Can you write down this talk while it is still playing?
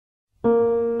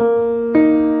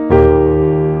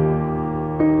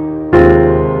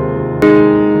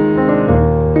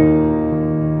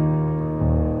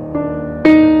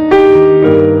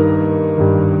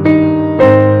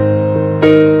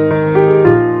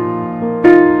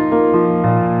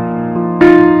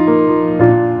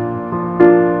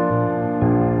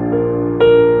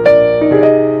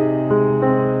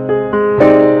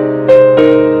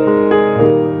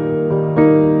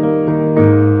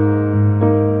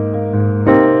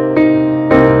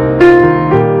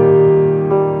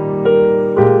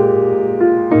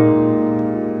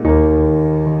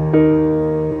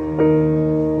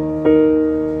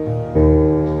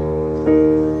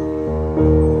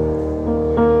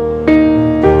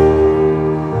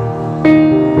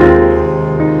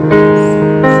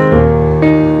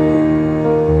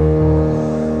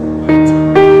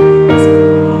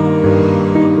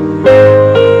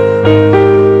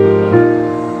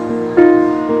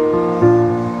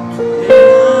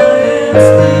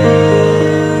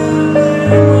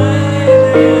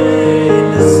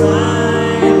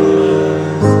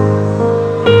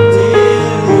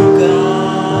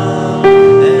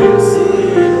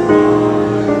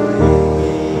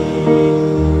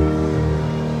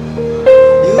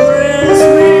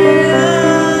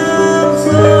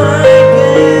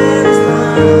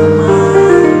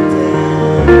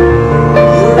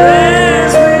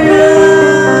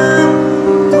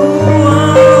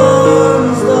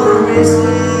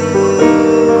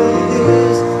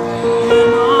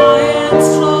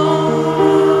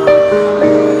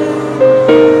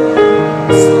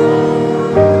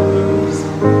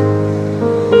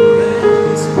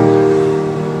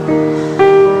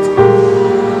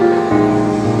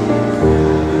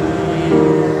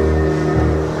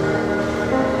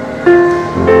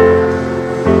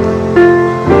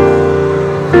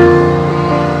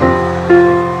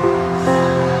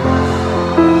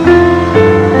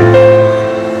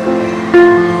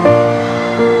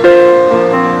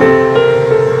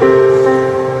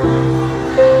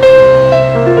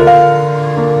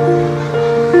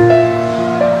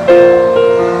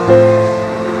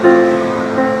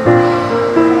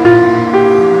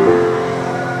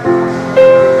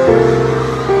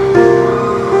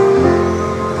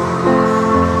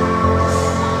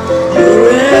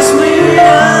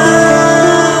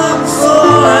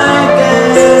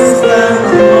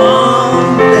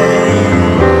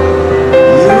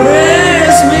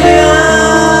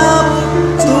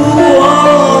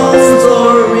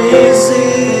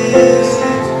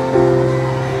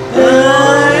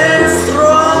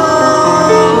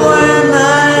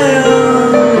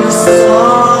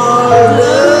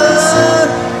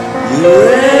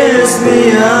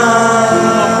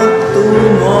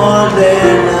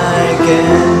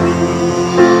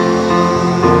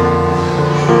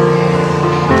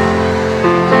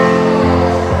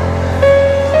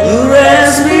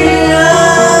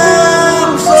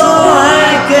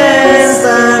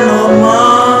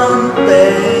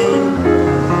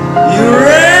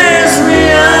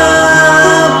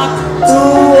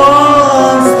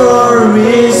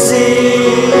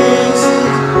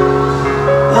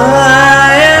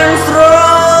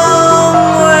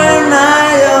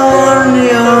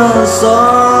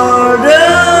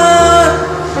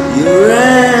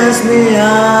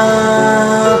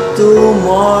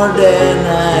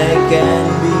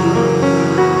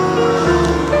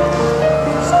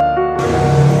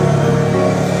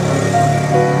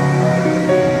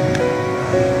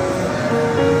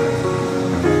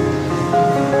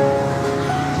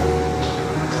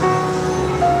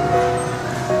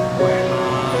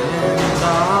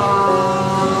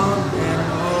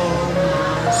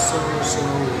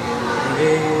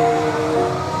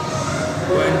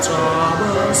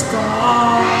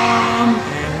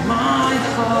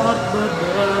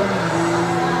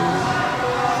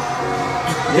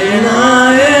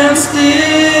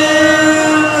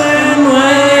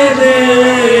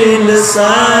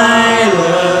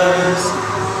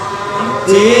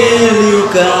till you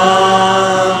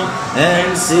come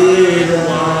and sit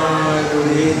down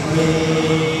with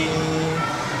me.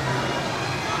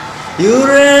 You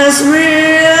raise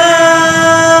me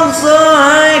up so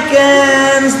I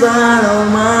can stand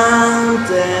on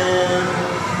mountain.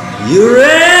 You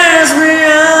raise me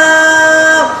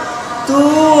up to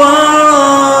our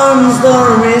own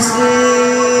stormy seas,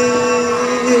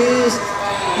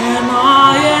 and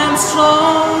I am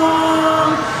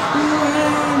strong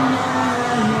when I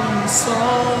am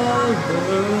sober.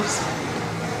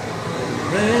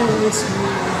 Raise me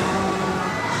up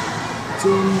to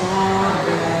more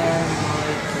than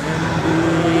I can be.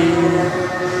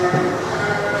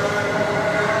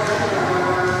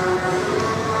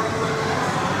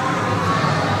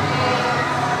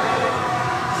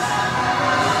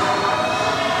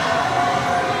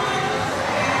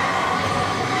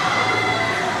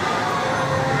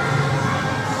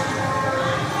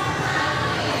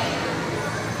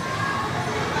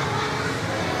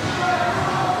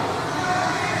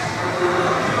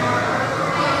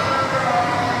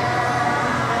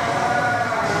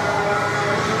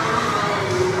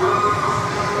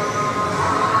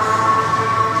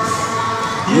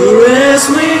 You raise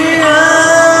me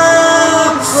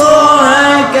up so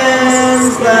I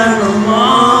can stand the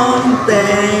mountain.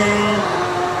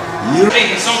 I think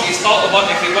the song is all about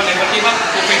everyone never give up,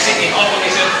 who face it in all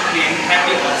conditions, being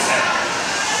happy or sad.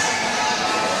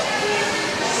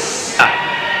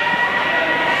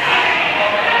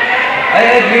 I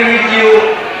agree with you,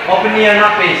 opinion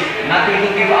M.hafiz, nothing to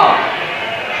give up.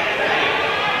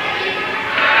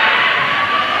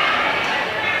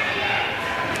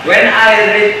 When I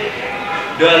read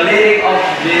the lyric of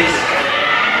this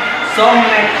song,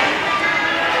 makes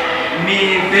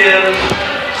me feel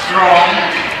strong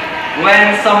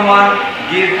when someone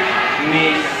gives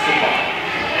me support.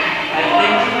 I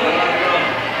think you are wrong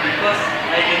because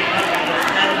I did not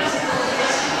understand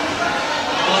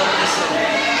what the song.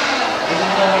 I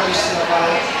don't know what to say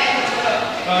about it.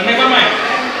 Never mind.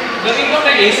 The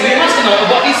important is we must know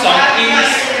about this song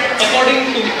is according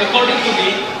to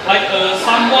me, like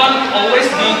someone always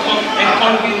be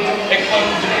accountable.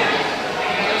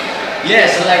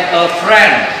 Yes, like a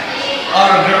friend, or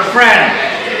girlfriend,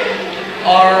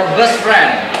 or best friend.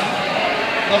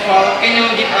 Naufall, can you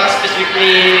give us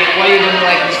specifically why you don't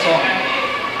like this song?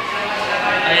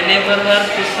 I never heard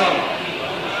this song.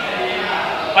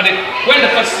 Adit, when the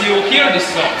first you hear this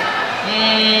song?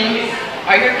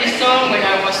 I heard this song when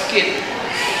I was a kid.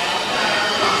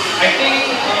 I think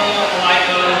like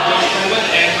Josh Rowan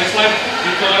and Westlife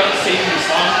before singing this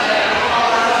song.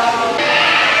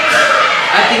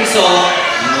 I think so.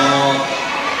 No,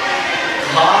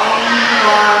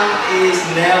 someone is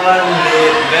never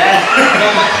need best.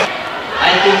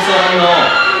 I think so, no.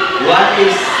 One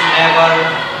is never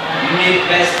need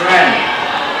best friend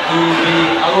to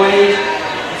be always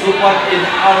support in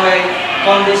our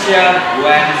condition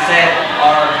when sad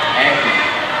or happy.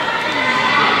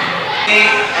 Okay,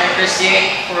 I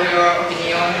appreciate for your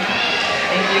opinion.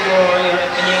 Thank you for your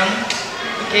opinion.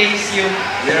 Okay, see you.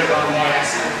 Welcome.